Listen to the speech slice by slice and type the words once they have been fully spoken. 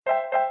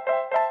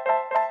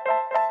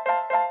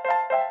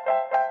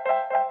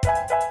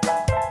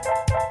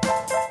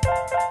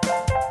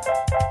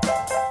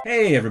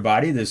Hey,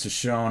 everybody, this is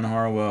Sean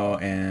Harwell,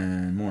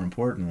 and more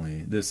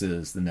importantly, this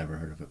is the Never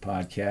Heard of It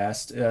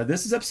podcast.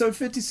 This is episode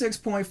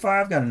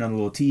 56.5. Got another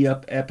little tee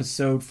up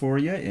episode for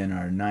you in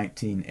our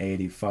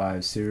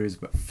 1985 series.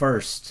 But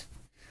first,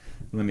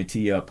 let me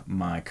tee up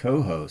my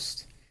co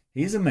host.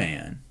 He's a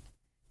man.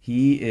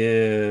 He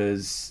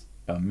is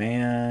a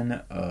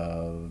man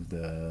of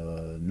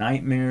the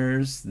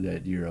nightmares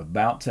that you're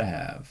about to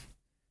have.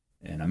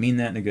 And I mean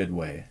that in a good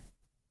way.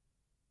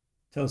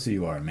 Tell us who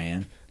you are,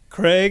 man.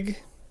 Craig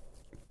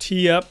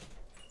Tee Up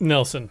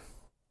Nelson.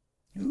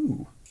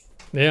 Ooh.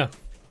 Yeah,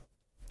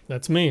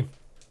 that's me.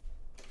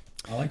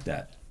 I like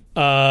that.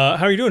 How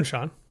are you doing,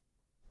 Sean?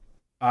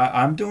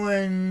 I'm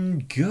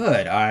doing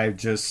good. I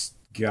just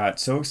got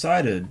so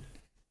excited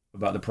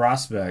about the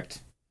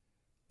prospect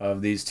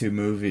of these two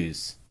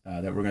movies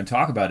that we're going to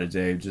talk about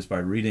today just by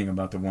reading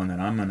about the one that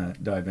I'm going to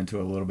dive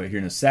into a little bit here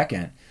in a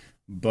second.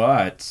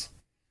 But,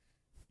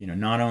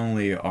 not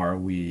only are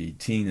we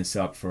teeing this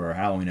up for our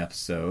Halloween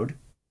episode,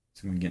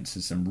 so we're going to get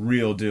into some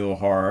real deal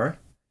horror.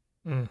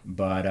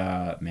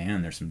 But,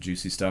 man, there's some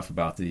juicy stuff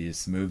about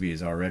these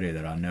movies already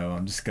that I know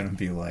I'm just going to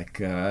be like,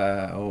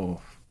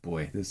 oh,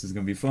 boy, this is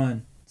going to be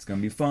fun. It's going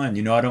to be fun.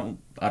 I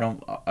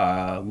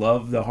don't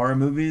love the horror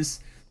movies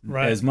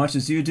as much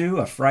as you do.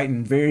 I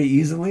frighten very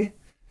easily.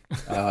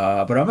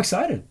 But I'm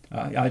excited.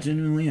 I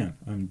genuinely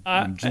am.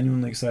 I'm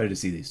genuinely excited to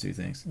see these two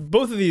things.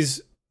 Both of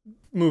these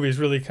movies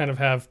really kind of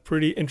have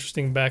pretty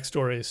interesting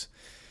backstories.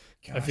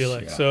 Gosh, I feel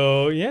like. Yeah.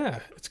 So, yeah,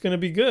 it's going to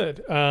be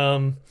good.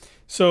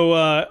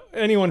 So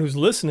anyone who's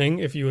listening,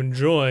 if you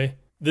enjoy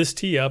this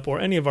tee up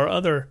or any of our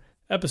other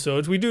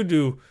episodes, we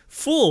do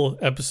full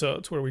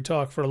episodes where we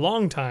talk for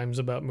long times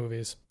about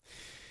movies.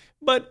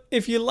 But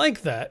if you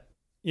like that,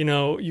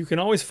 you can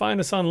always find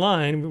us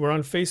online. We're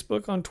on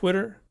Facebook, on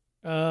Twitter,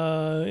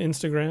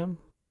 Instagram.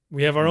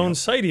 We have our own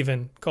site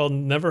even called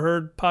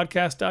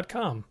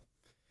neverheardpodcast.com.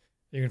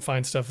 You can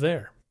find stuff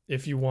there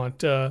if you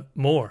want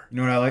more. You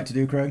know what I like to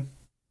do, Craig?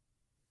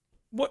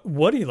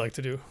 What do you like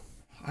to do?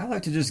 I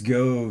like to just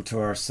go to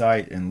our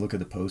site and look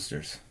at the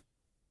posters.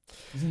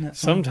 Isn't that fun?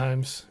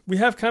 Sometimes. We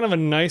have kind of a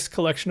nice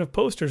collection of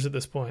posters at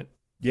this point.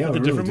 Yeah, the we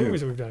different really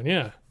movies that we've done,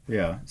 yeah.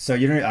 Yeah. So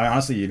you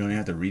don't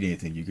have to read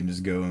anything. You can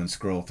just go and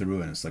scroll through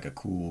it, and it's like a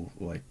cool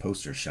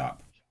poster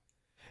shop.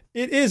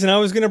 It is, and I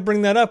was going to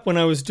bring that up when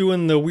I was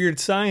doing the Weird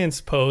Science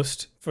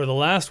post for the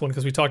last one,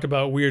 because we talked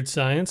about Weird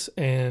Science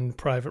and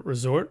Private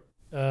Resort.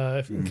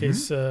 In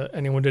case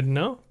anyone didn't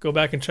know, go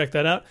back and check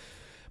that out.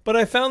 But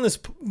I found this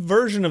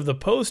version of the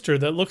poster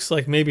that looks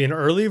like maybe an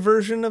early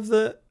version of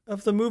the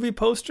movie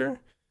poster.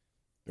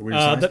 The Weird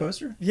Science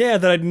poster? Yeah,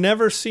 that I'd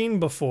never seen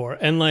before.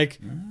 And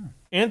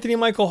Anthony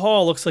Michael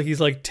Hall looks like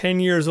he's 10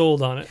 years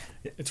old on it.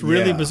 It's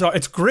really bizarre.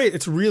 It's great.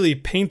 It's really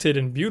painted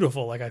and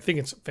beautiful. I think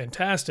it's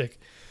fantastic.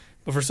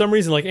 But for some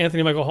reason,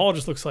 Anthony Michael Hall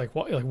just looks like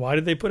why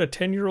did they put a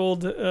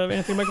 10-year-old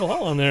Anthony Michael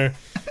Hall on there?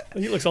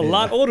 He looks a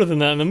lot older than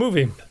that in the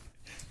movie.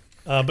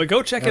 But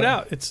go check it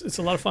out. It's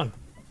a lot of fun.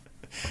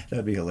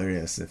 That'd be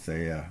hilarious if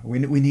they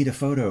we need a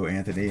photo,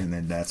 Anthony, and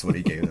then that's what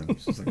he gave them.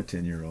 It's just like a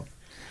 10-year-old.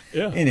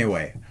 Yeah.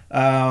 Anyway,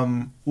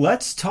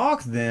 let's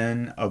talk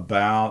then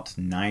about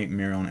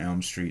Nightmare on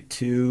Elm Street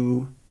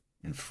 2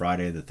 and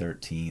Friday the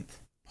 13th,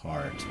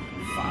 Part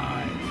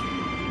 5.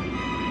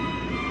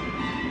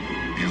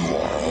 You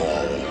are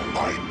all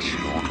my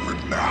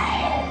children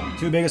now.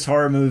 Two biggest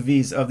horror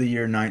movies of the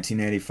year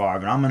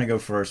 1985, and I'm going to go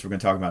first. We're going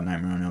to talk about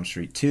Nightmare on Elm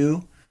Street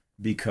 2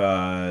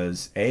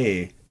 because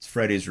A, it's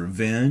Freddy's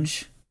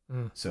revenge,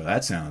 so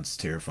that sounds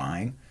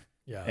terrifying.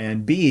 Yeah.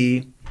 And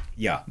B,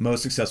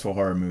 most successful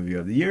horror movie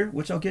of the year,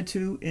 which I'll get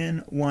to in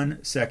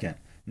 1 second.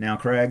 Now,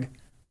 Craig,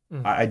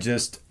 I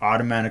just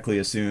automatically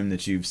assume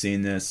that you've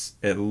seen this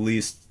at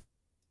least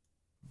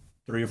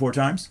 3 or 4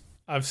 times?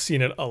 I've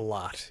seen it a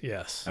lot,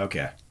 yes.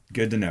 Okay,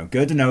 good to know.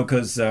 Good to know,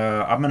 because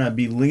I'm going to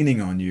be leaning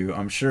on you,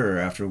 I'm sure,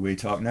 after we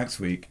talk next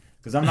week.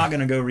 Because I'm not going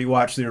to go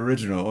rewatch the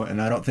original,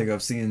 and I don't think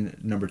I've seen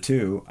number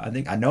 2.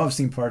 I know I've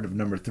seen part of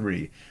number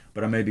 3,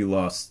 but I may be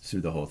lost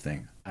through the whole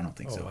thing. I don't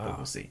think so, wow. But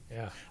we'll see.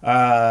 Yeah.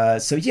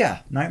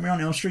 Nightmare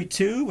on Elm Street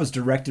 2 was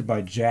directed by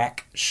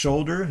Jack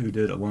Shoulder, who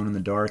did Alone in the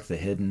Dark, The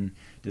Hidden,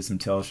 did some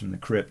Tales from the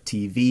Crypt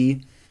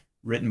TV.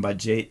 Written by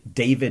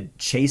David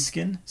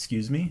Chaskin,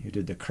 who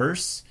did The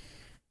Curse.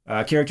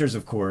 Characters,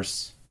 of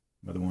course,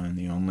 by the one and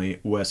the only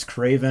Wes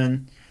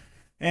Craven.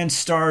 And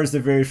stars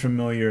the very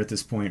familiar, at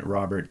this point,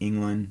 Robert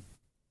Englund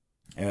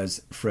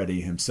as Freddy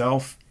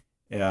himself.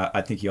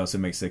 I think he also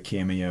makes a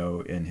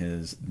cameo in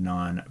his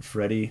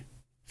non-Freddy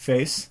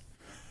face.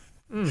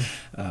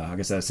 I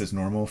guess that's his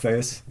normal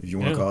face, if you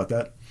want to call it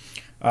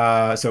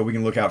that. So we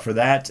can look out for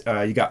that.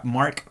 You got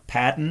Mark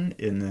Patton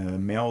in the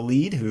male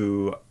lead,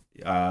 who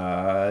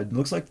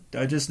looks like,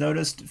 I just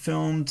noticed,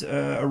 filmed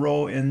a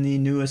role in the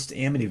newest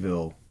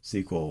Amityville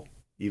sequel,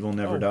 Evil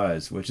Never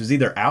Dies, which is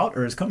either out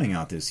or is coming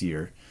out this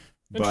year.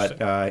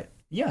 But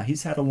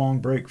he's had a long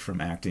break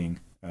from acting.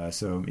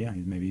 So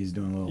maybe he's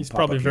doing a little. He's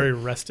probably here. very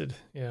rested.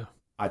 Yeah.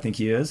 I think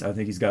he is. I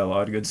think he's got a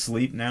lot of good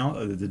sleep now.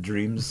 The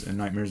dreams and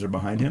nightmares are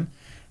behind him.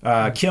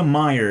 Kim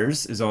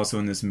Myers is also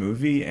in this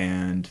movie,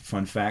 and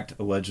fun fact,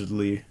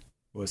 allegedly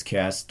was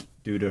cast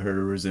due to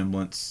her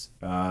resemblance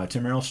to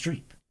Meryl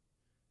Streep.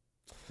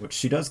 Which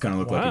she does kind of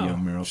look like a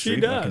young Meryl Streep. She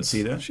does. I can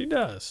see that. She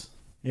does.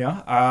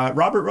 Yeah.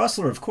 Robert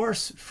Russler, of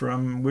course,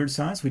 from Weird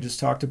Science, we just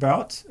talked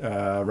about.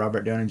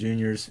 Robert Downey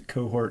Jr.'s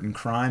cohort in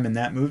crime in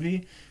that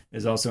movie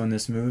is also in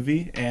this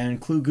movie.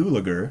 And Clu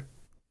Gulager,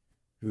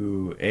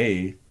 who,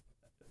 A,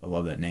 I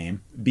love that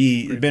name.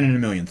 B, been in a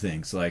million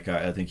things. Like,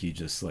 I think he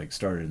just, like,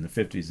 started in the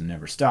 50s and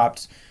never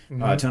stopped.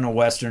 A ton of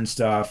Western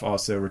stuff.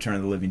 Also, Return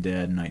of the Living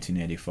Dead in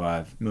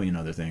 1985. A million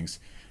other things.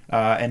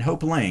 And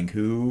Hope Lang,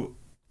 who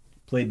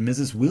played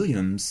Mrs.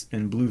 Williams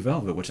in Blue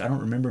Velvet, which I don't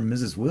remember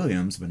Mrs.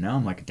 Williams, but now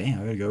I'm like,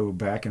 damn, I gotta go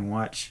back and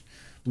watch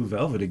Blue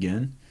Velvet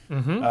again.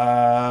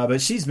 But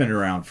she's been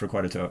around for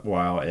quite a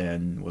while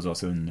and was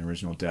also in the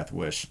original Death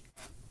Wish.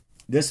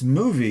 This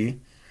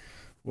movie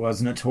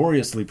was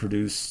notoriously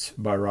produced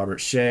by Robert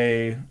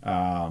Shea,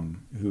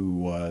 who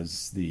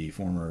was the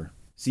former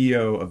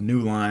CEO of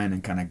New Line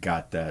and kind of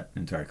got that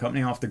entire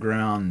company off the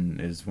ground,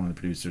 and is one of the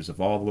producers of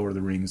all the Lord of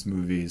the Rings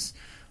movies,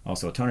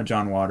 also a ton of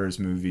John Waters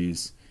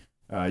movies.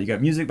 You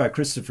got music by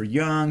Christopher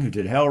Young, who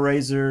did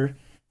Hellraiser,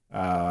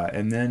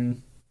 and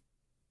then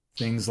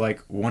things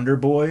like Wonder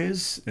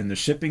Boys and The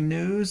Shipping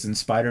News and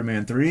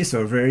Spider-Man 3.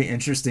 So a very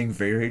interesting,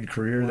 varied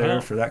career there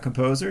for that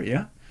composer.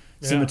 Yeah.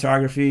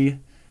 Cinematography.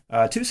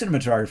 Two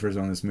cinematographers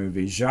on this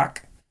movie,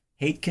 Jacques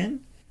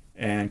Haitkin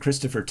and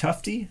Christopher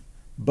Tufte.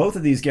 Both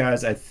of these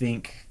guys, I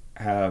think,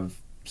 have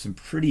some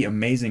pretty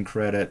amazing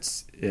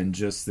credits in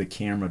just the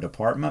camera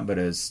department, but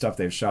as stuff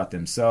they've shot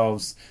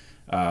themselves,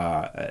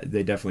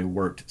 they definitely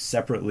worked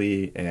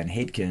separately, and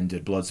Haitkin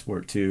did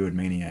Bloodsport 2 and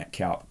Maniac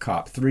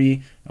Cop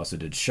 3. Also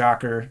did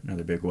Shocker,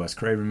 another big Wes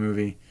Craven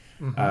movie.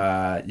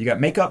 You got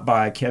makeup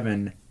by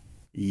Kevin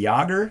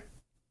Yeager,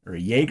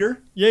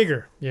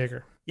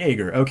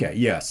 okay,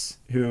 yes.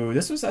 Who,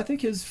 this was, I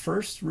think, his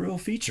first real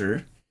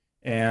feature,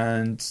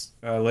 and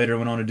later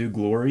went on to do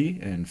Glory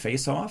and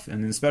Face Off,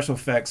 and then special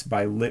effects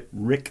by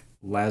Rick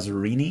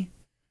Lazzarini,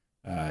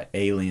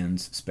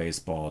 Aliens,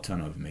 Spaceball, a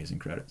ton of amazing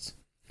credits.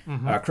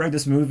 Craig,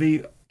 this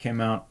movie came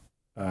out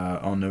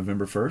on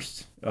November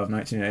 1st of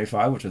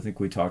 1985, which I think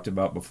we talked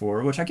about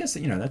before, which I guess,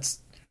 that's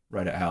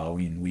right at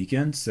Halloween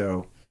weekend,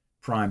 so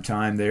prime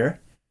time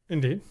there.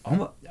 Indeed.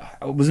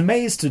 I was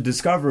amazed to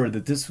discover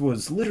that this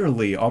was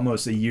literally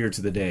almost a year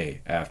to the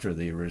day after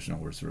the original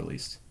was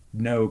released.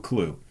 No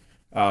clue.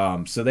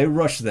 So they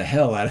rushed the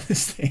hell out of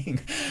this thing.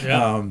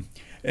 Yeah.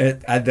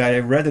 I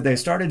read that they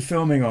started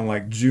filming on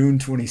like June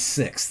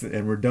 26th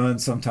and were done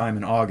sometime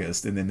in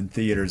August, and then in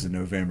theaters in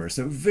November.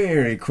 So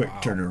very quick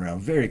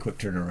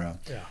turnaround.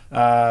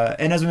 Yeah.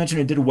 And as I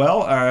mentioned, it did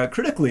well.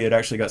 Critically, it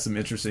actually got some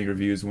interesting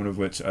reviews, one of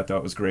which I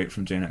thought was great,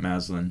 from Janet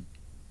Maslin,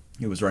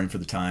 who was writing for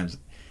the Times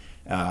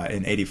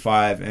in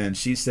 85. And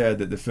she said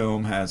that the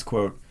film has,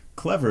 quote,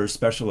 clever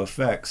special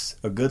effects,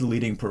 a good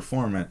leading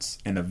performance,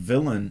 and a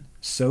villain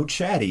so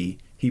chatty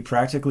he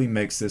practically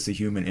makes this a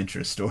human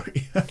interest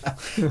story.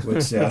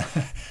 Which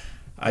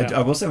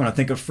I will say, when I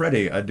think of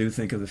Freddy, I do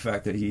think of the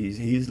fact that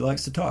he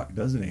likes to talk,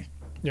 doesn't he?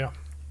 Yeah.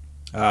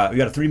 We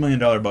got a $3 million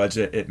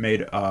budget. It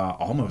made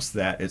almost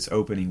that its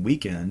opening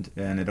weekend,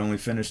 and it only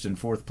finished in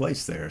 4th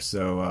place there,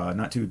 so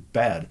not too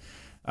bad.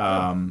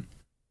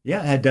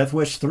 Yeah, it had Death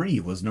Wish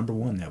 3 was number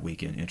 1 that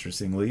weekend,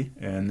 interestingly.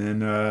 And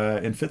then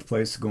in 5th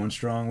place, going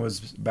strong, was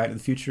Back to the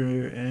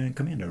Future and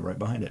Commando right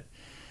behind it.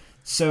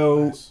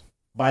 So nice.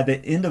 By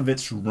the end of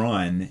its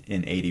run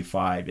in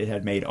 85, it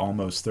had made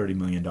almost $30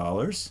 million.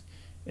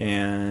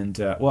 And,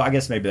 well, I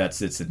guess maybe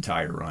that's its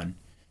entire run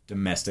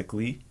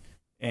domestically.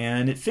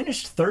 And it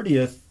finished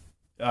 30th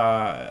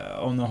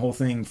on the whole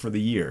thing for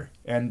the year.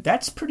 And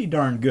that's pretty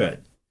darn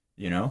good,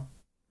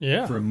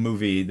 Yeah. For a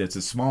movie that's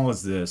as small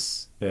as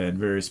this and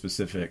very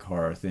specific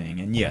horror thing.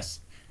 And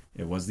yes,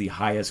 it was the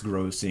highest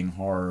grossing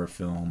horror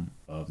film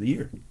of the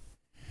year.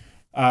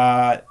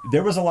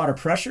 There was a lot of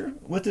pressure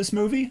with this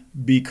movie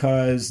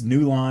because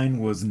New Line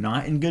was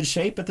not in good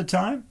shape at the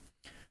time.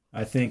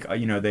 I think,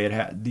 they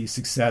had the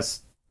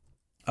success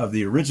of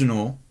the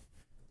original,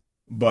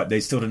 but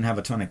they still didn't have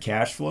a ton of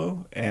cash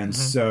flow. And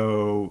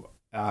so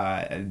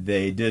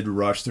they did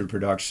rush through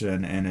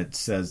production, and it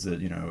says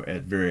that,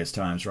 at various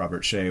times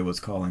Robert Shea was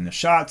calling the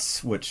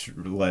shots, which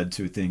led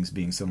to things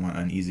being somewhat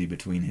uneasy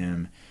between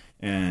him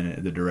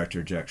and the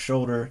director Jack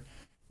Shoulder,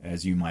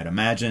 as you might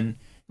imagine.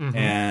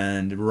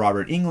 And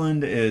Robert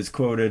Englund is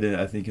quoted,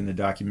 I think, in the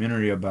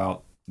documentary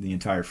about the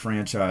entire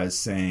franchise,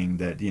 saying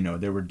that,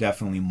 there were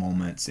definitely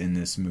moments in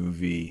this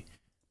movie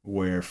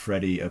where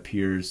Freddy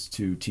appears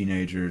to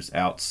teenagers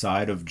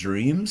outside of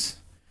dreams,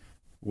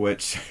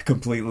 which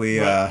completely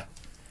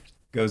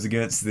goes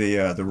against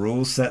the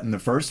rules set in the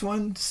first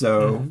one.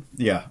 So,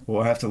 yeah,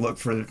 we'll have to look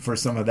for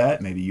some of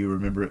that. Maybe you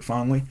remember it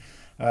fondly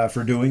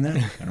for doing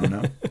that. I don't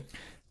know.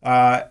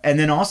 And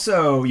then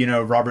also,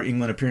 Robert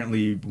Englund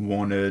apparently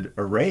wanted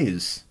a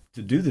raise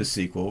to do this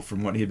sequel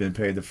from what he had been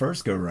paid the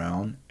first go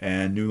round,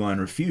 and New Line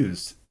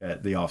refused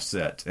at the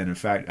offset. And in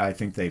fact, I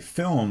think they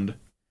filmed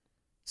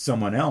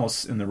someone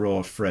else in the role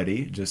of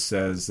Freddy, just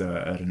says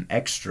at an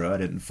extra. I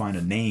didn't find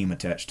a name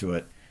attached to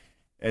it.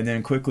 And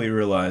then quickly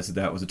realized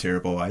that was a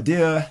terrible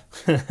idea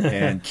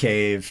and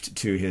caved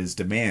to his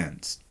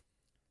demands.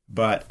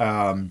 But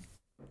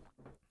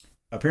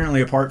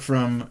apparently, apart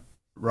from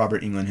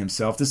Robert Englund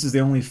himself, this is the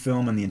only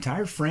film in the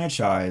entire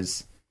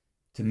franchise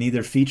to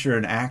neither feature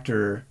an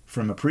actor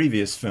from a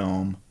previous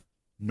film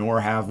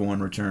nor have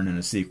one return in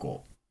a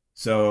sequel.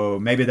 So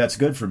maybe that's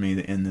good for me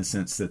in the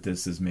sense that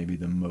this is maybe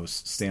the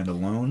most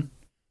standalone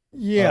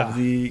of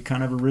the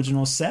kind of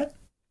original set.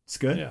 It's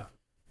good. Yeah.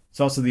 It's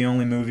also the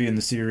only movie in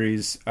the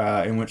series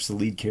in which the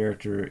lead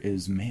character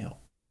is male,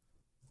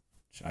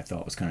 which I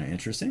thought was kind of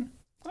interesting.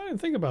 I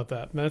didn't think about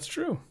that. That's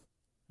true.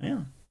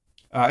 Yeah.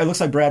 It looks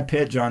like Brad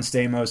Pitt, John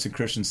Stamos, and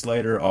Christian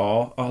Slater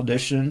all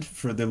auditioned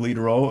for the lead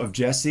role of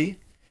Jesse.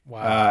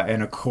 Wow.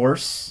 And of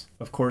course,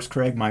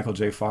 Craig Michael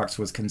J. Fox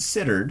was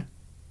considered,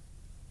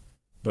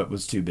 but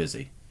was too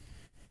busy.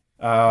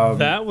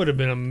 That would have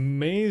been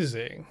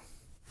amazing.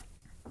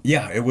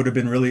 Yeah, it would have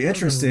been really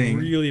interesting.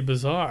 Really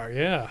bizarre,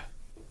 yeah.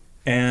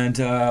 And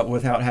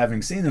without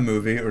having seen the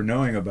movie or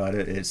knowing about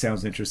it, it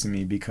sounds interesting to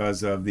me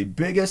because of the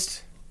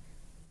biggest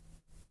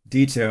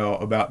detail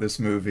about this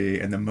movie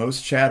and the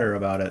most chatter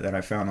about it that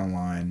I found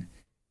online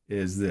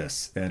is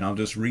this. And I'll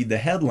just read the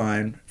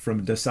headline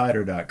from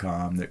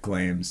Decider.com that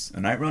claims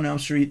A Nightmare on Elm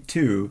Street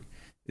 2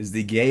 is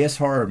the gayest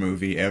horror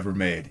movie ever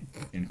made,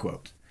 end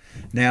quote.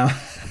 Now,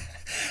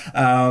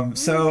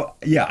 so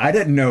yeah, I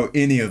didn't know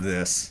any of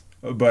this,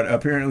 but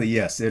apparently,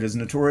 yes, it is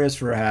notorious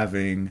for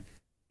having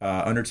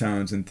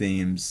undertones and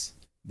themes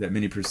that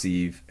many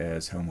perceive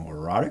as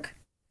homoerotic.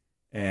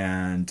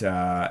 And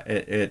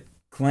it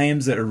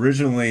claims that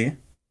originally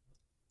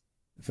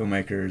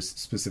filmmakers,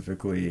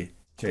 specifically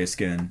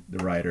Chaskin,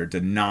 the writer,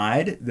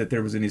 denied that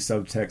there was any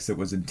subtext that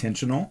was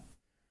intentional.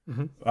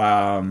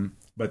 Mm-hmm.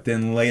 But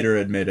then later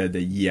admitted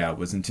that, yeah, it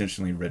was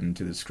intentionally written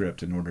to the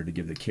script in order to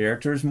give the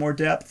characters more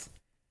depth.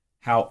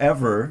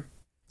 However,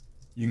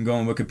 you can go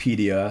on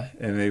Wikipedia,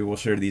 and maybe we'll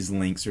share these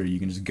links, or you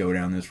can just go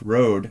down this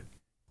road.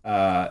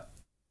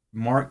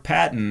 Mark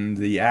Patton,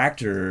 the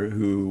actor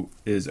who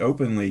is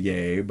openly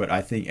gay, but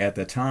I think at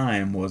the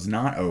time was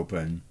not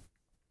open,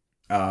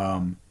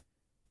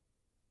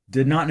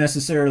 did not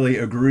necessarily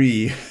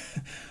agree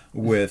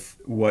with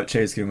what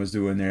Chaskin was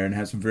doing there and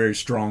has some very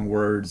strong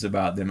words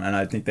about them. And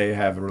I think they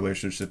have a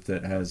relationship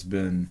that has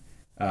been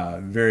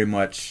very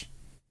much,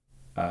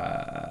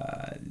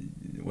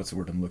 what's the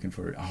word I'm looking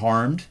for?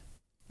 Harmed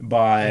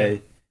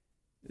by...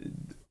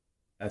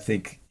 I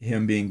think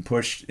him being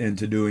pushed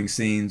into doing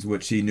scenes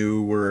which he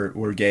knew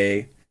were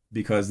gay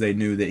because they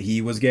knew that he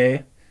was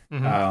gay.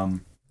 Mm-hmm.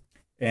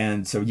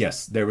 And so,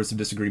 yes, there was some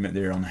disagreement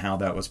there on how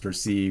that was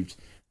perceived.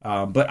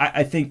 But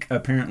I think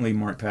apparently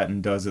Mark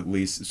Patton does at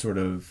least sort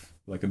of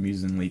like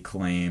amusingly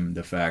claim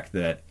the fact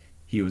that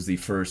he was the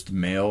first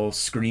male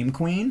scream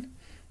queen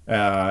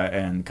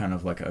and kind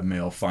of like a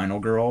male final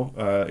girl,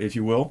 if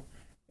you will.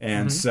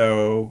 And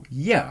so,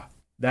 yeah.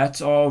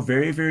 That's all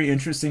very, very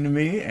interesting to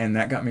me, and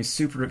that got me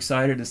super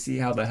excited to see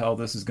how the hell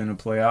this is going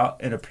to play out.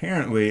 And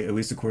apparently, at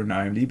least according to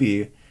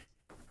IMDb,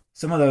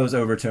 some of those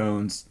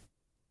overtones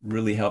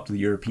really helped the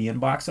European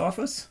box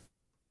office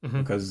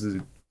because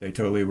they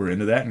totally were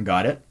into that and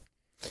got it.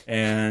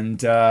 And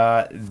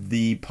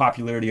the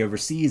popularity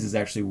overseas is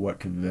actually what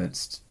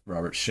convinced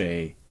Robert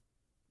Shea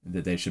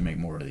that they should make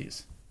more of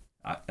these.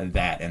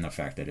 That and the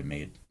fact that it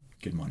made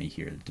good money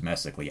here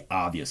domestically,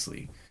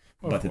 obviously,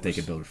 but that they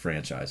could build a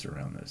franchise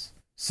around this.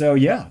 So,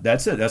 yeah,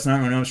 that's it. That's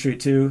Nightmare on Elm Street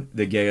 2,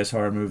 the gayest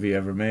horror movie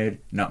ever made.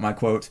 Not my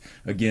quote.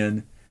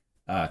 Again,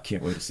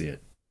 can't wait to see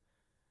it.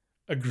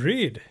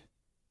 Agreed.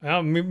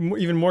 I'm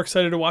even more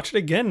excited to watch it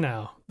again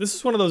now. This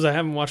is one of those I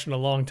haven't watched in a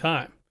long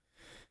time.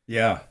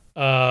 Yeah.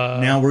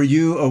 Now, were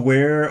you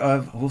aware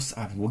of...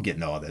 We'll get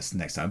into all this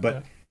next time, but...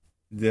 Yeah.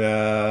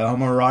 The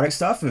homoerotic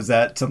stuff, is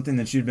that something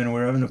that you'd been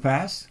aware of in the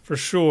past? For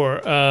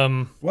sure.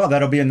 Well,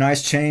 that'll be a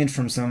nice change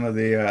from some of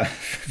the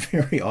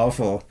very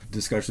awful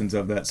discussions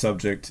of that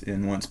subject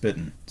in Once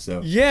Bitten.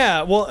 So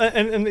yeah, well,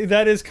 and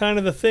that is kind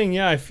of the thing.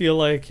 Yeah, I feel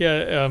like,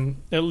 at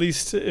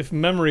least if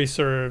memory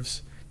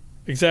serves,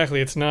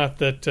 exactly, it's not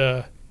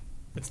that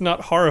it's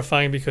not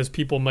horrifying because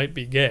people might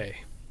be gay,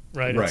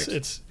 right? Right.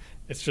 It's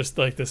just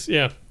like this.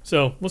 Yeah.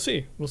 So we'll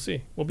see.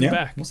 We'll be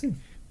back. We'll see.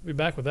 We'll be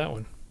back with that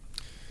one.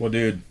 Well,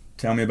 dude.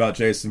 Tell me about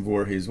Jason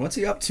Voorhees. What's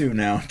he up to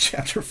now?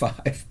 Chapter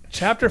 5.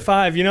 Chapter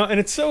 5, and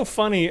it's so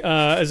funny.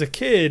 As a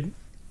kid,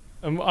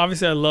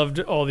 obviously I loved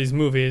all these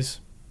movies.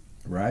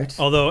 Right.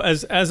 Although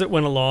as it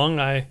went along,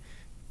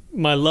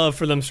 my love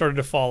for them started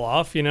to fall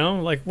off.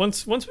 Like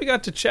once we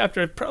got to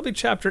chapter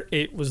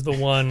 8 was the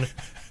one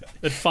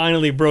that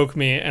finally broke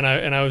me, and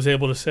I was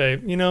able to say,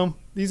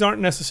 these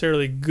aren't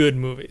necessarily good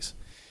movies.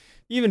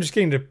 Even just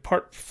getting to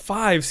part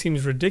 5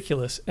 seems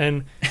ridiculous,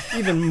 and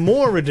even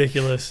more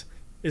ridiculous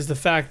is the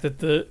fact that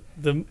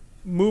the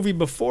movie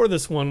before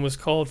this one was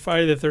called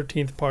Friday the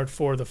 13th Part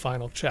 4, The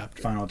Final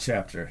Chapter. Final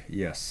Chapter,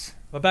 yes.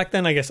 But back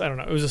then, I guess, I don't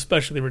know, it was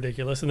especially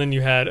ridiculous. And then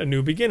you had A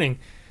New Beginning,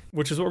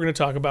 which is what we're going to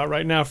talk about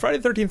right now. Friday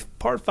the 13th,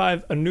 Part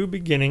 5, A New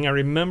Beginning. I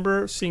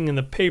remember seeing in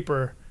the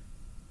paper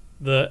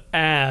the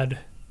ad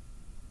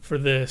for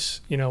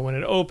this, when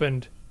it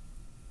opened.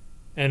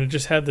 And it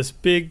just had this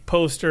big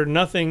poster,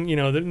 nothing,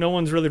 that no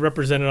one's really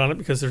represented on it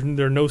because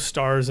there are no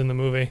stars in the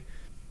movie.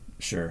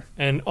 Sure.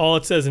 And all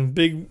it says in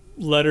big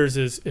letters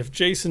is, if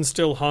Jason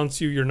still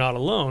haunts you, you're not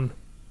alone.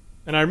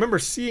 And I remember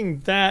seeing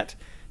that.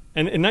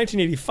 And in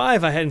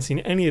 1985, I hadn't seen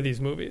any of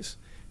these movies.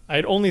 I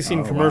had only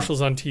seen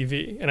commercials on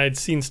TV. And I'd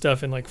seen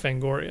stuff in, like,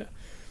 Fangoria.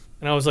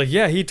 And I was like,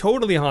 yeah, he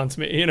totally haunts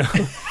me,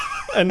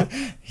 And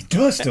he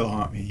does still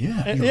haunt me,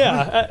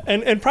 yeah. Right.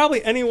 And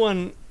probably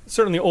anyone,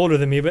 certainly older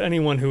than me, but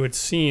anyone who had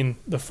seen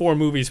the 4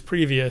 movies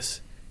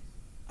previous,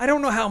 I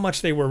don't know how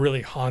much they were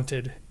really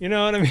haunted. You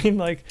know what I mean?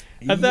 Like,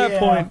 at that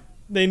point,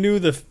 they knew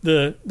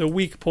the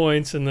weak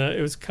points, and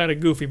it was kind of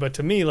goofy. But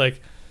to me, like,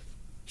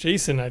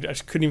 Jason, I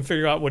just couldn't even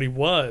figure out what he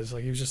was.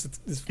 Like, he was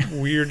just this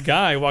weird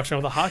guy walking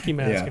around with a hockey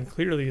mask and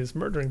clearly is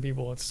murdering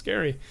people. It's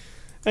scary.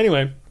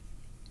 Anyway,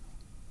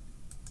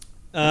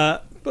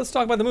 let's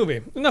talk about the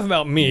movie. Enough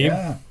about me.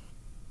 Yeah.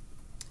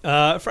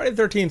 Friday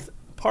the 13th,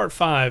 Part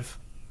 5,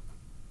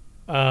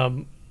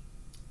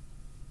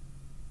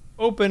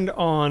 opened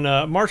on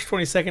March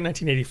 22nd,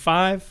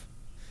 1985.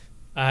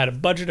 I had a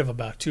budget of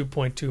about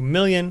 $2.2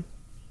 million.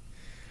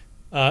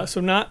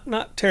 So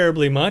not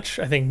terribly much.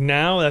 I think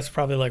now that's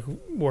probably like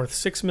worth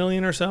 $6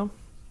 million or so.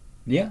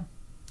 Yeah.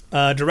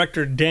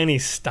 Director Danny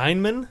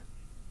Steinman.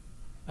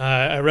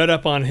 I read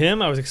up on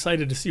him. I was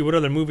excited to see what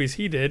other movies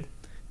he did.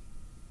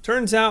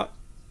 Turns out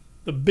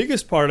the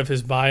biggest part of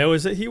his bio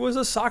is that he was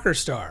a soccer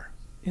star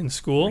in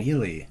school.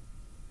 Really?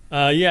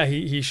 Yeah,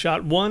 he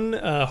shot one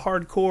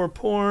hardcore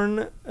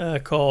porn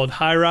called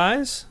High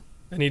Rise,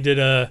 and he did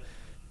a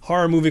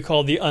horror movie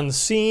called The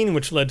Unseen,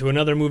 which led to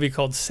another movie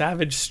called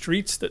Savage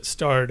Streets that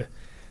starred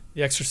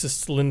The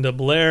Exorcist's Linda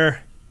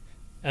Blair.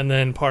 And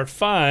then Part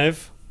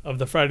 5 of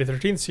the Friday the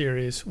 13th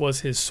series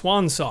was his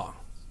swan song.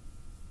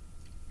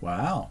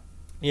 Wow.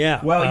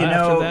 Yeah.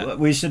 Well,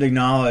 we should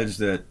acknowledge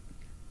that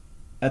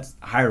that's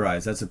High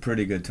Rise. That's a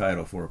pretty good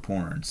title for a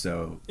porn.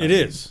 So it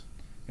is.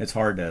 It's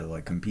hard to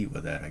like compete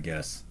with that, I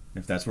guess,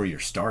 if that's where you're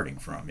starting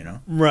from,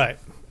 Right.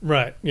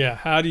 Yeah.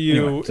 How do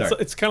you? Anyway,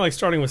 it's kind of like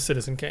starting with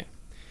Citizen Kane.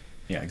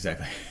 Yeah,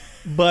 exactly.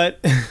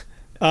 But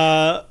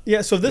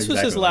yeah. So this was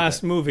his Exactly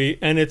last like movie,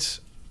 and it's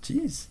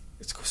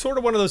sort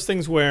of one of those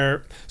things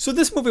where. So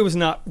this movie was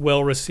not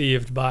well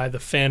received by the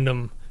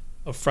fandom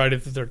of Friday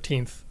the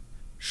 13th,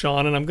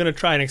 Sean, and I'm going to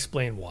try and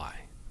explain why.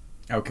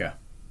 Okay.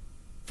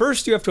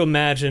 First, you have to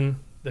imagine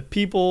that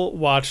people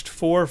watched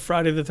 4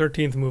 Friday the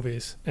 13th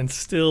movies and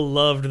still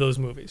loved those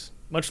movies,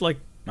 much like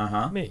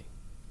me.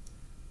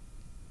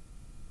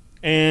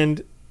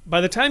 And by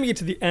the time you get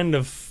to the end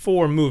of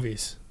 4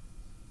 movies,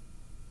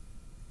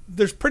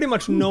 there's pretty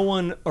much no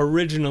one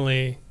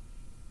originally.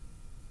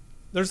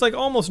 There's like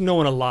almost no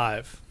one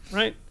alive,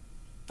 right?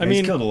 I mean,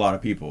 he's killed a lot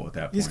of people at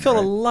that point. He's killed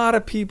a lot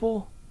of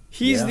people.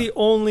 He's the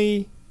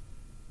only,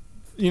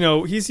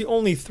 he's the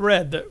only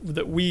thread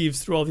that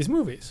weaves through all these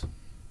movies.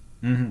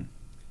 Mm-hmm.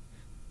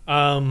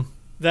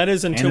 That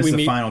is until and it's we the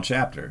meet. Final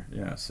chapter.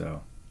 Yeah.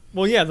 So.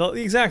 Well, yeah,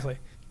 exactly.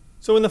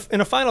 So in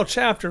a final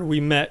chapter, we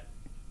met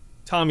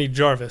Tommy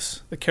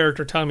Jarvis, the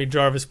character Tommy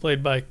Jarvis,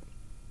 played by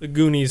the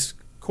Goonies'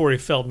 Corey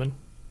Feldman.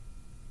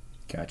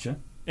 Gotcha.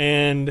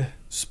 And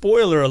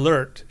spoiler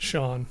alert,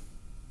 Sean,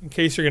 in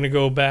case you're going to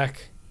go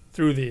back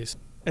through these.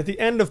 At the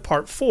end of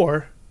Part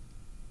 4,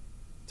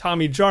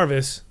 Tommy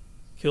Jarvis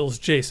kills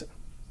Jason.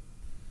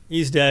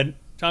 He's dead.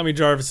 Tommy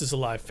Jarvis is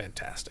alive.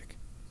 Fantastic.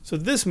 So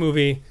this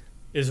movie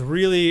is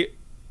really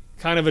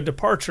kind of a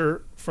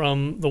departure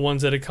from the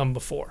ones that had come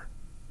before.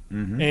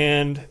 Mm-hmm.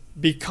 And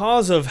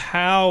because of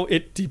how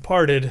it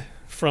departed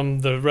from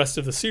the rest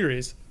of the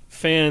series,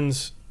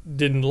 fans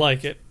didn't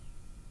like it.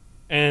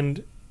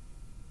 And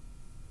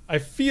I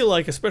feel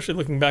like, especially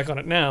looking back on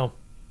it now,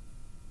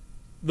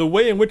 the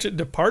way in which it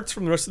departs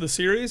from the rest of the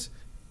series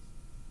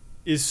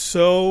is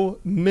so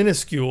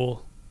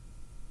minuscule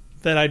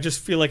that I just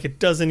feel like it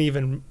doesn't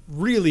even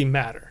really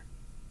matter.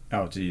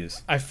 Oh,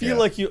 geez. I feel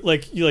like you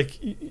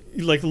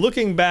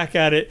looking back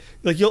at it,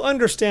 like you'll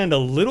understand a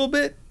little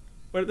bit,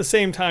 but at the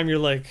same time you're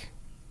like,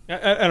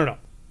 I don't know.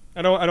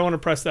 I don't want to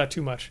press that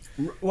too much.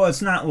 Well,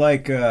 it's not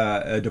like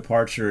a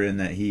departure in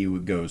that he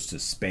goes to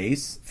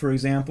space, for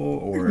example,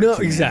 or to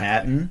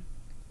Manhattan.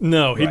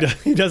 No, right.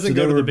 He doesn't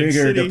go to the big city.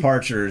 So there were bigger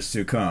departures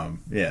to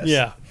come. Yes.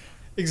 Yeah,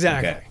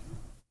 exactly. Okay.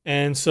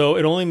 And so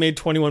it only made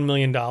 $21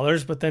 million,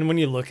 but then when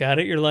you look at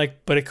it, you're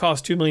like, but it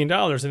cost $2 million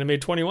and it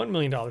made $21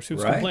 million.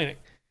 Who's complaining?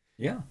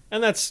 Yeah.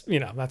 And that's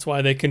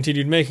why they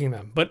continued making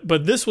them.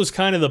 But this was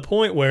kind of the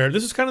point where,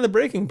 this was kind of the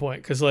breaking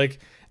point, because like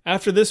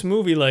after this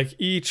movie, like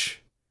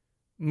each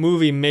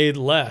movie made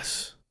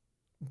less.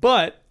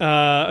 But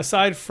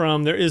aside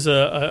from, there is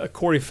a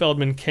Corey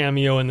Feldman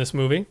cameo in this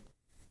movie,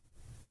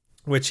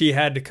 which he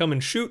had to come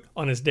and shoot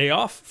on his day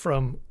off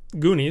from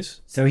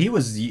Goonies. So he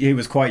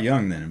was quite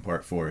young then in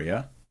Part 4,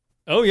 yeah?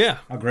 Oh, yeah.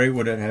 How great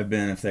would it have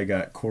been if they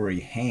got Corey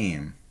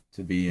Haim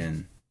to be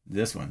in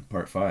this one,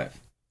 part 5.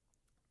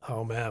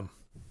 Oh man,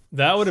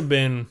 that would have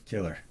been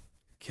Killer.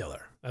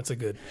 killer. That's a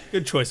good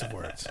choice of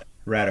words.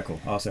 Radical.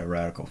 Also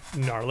radical.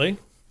 Gnarly.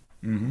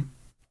 Mm-hmm.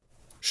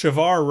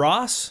 Shavar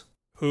Ross,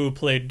 who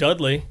played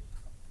Dudley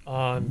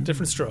on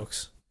Different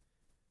Strokes,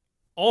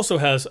 also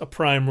has a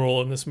prime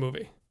role in this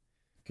movie.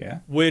 Okay.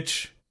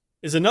 Which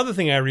is another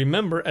thing I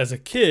remember as a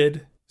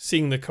kid,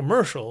 seeing the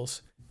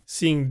commercials,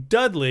 seeing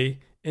Dudley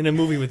in a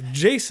movie with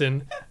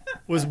Jason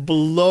was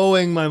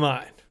blowing my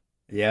mind.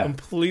 Yeah.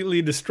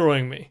 Completely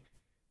destroying me.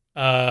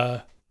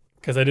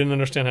 Because I didn't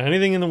understand how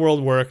anything in the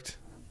world worked.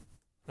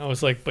 I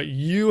was like, but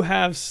you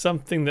have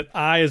something that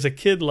I as a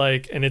kid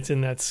like, and it's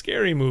in that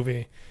scary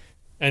movie.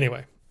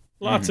 Anyway,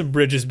 lots of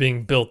bridges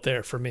being built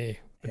there for me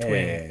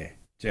between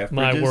Jeff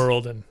my Bridges?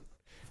 world and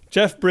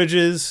Jeff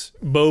Bridges,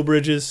 Bo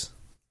Bridges,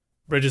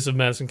 Bridges of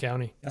Madison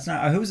County. That's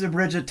not. Who's the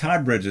Bridget?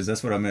 Todd Bridges.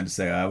 That's what I meant to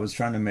say. I was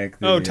trying to make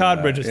the.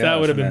 Todd Bridges. Yeah, that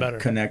would have I was been trying to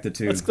better. Connect the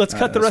two. Let's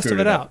cut the rest of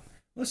it out.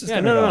 Let's just Yeah,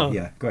 cut no, it no, out. no.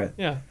 Yeah, go ahead.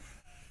 Yeah.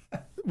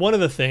 One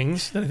of the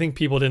things that I think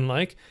people didn't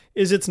like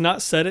is it's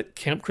not set at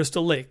Camp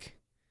Crystal Lake.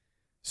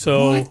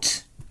 So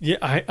What? yeah,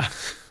 I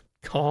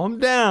calm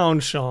down,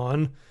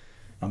 Sean.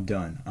 I'm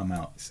done. I'm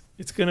out.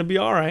 It's going to be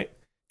all right.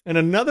 And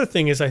another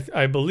thing is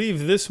I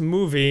believe this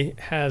movie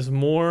has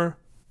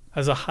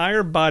a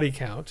higher body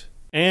count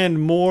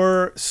and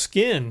more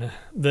skin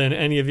than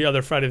any of the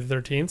other Friday the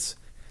 13th.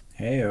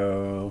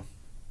 Heyo.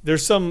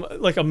 There's some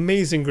like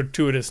amazing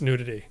gratuitous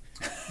nudity.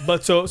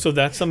 But so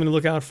that's something to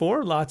look out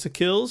for. Lots of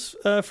kills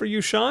for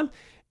you, Sean.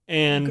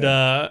 And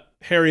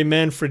Harry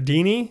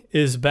Manfredini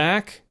is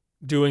back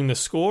doing the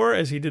score,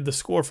 as he did the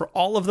score for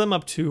all of them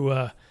up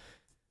to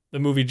the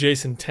movie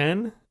Jason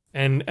 10.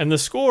 And the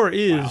score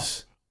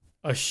is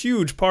a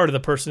huge part of the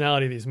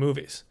personality of these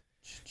movies.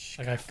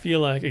 Like I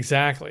feel like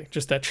exactly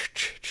just that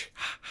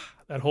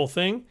whole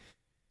thing.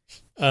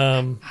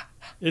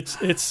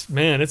 It's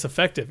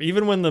effective.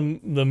 Even when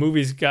the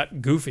movies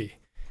got goofy,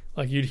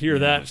 like you'd hear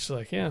that, it's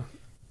like, yeah,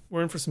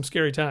 we're in for some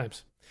scary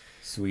times.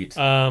 Sweet.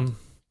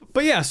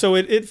 But yeah, so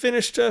it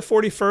finished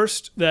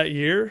 41st that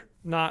year.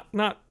 Not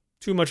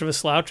too much of a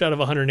slouch out of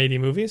 180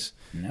 movies.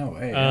 No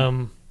way.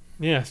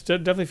 Yeah, it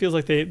definitely feels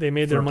like they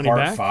made their For money part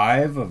back.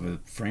 5 of a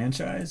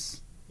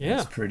franchise. Yeah,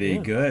 It's pretty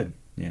good.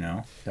 You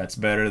know, that's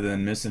better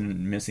than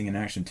Missing in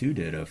Action 2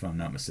 did, if I'm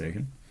not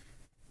mistaken.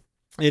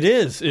 It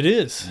is.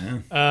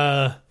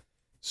 Yeah.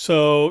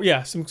 So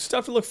yeah, some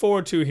stuff to look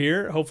forward to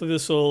here. Hopefully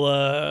this will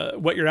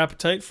whet your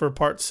appetite for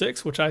part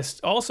 6, which I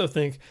also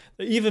think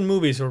the even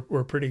movies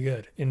were pretty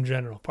good in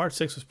general. Part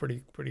 6 was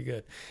pretty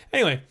good.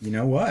 Anyway. You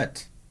know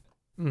what?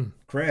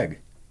 Craig,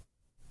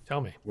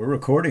 Tell me. we're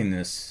recording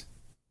this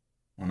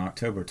on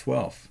October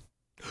 12th,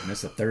 and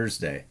it's a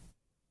Thursday.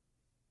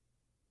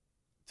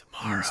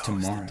 It's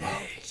tomorrow.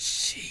 Oh,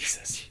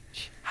 Jesus.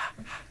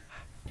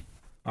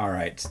 All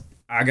right.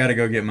 I got to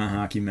go get my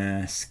hockey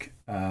mask.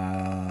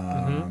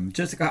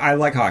 Just I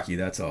like hockey,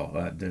 that's all.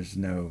 There's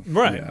no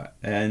Right. Yeah.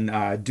 And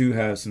I do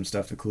have some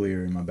stuff to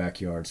clear in my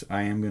backyard. So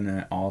I am going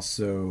to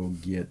also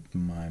get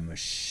my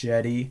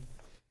machete.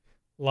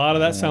 A lot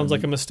of that sounds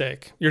like a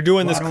mistake. You're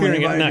doing this Well, I don't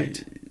clearing want at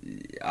anybody-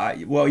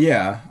 night. well,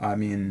 yeah. I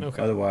mean,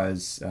 Okay.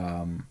 otherwise,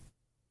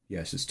 yeah,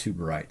 it's just too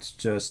bright. It's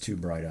just too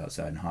bright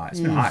outside and hot. It's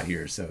been hot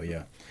here, so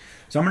yeah.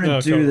 So I'm going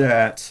to do totally.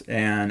 that,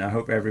 and I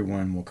hope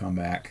everyone will come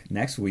back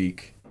next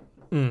week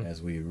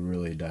as we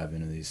really dive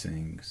into these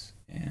things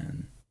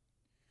and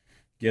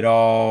get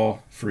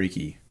all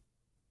freaky.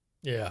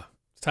 Yeah.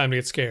 It's time to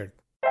get scared.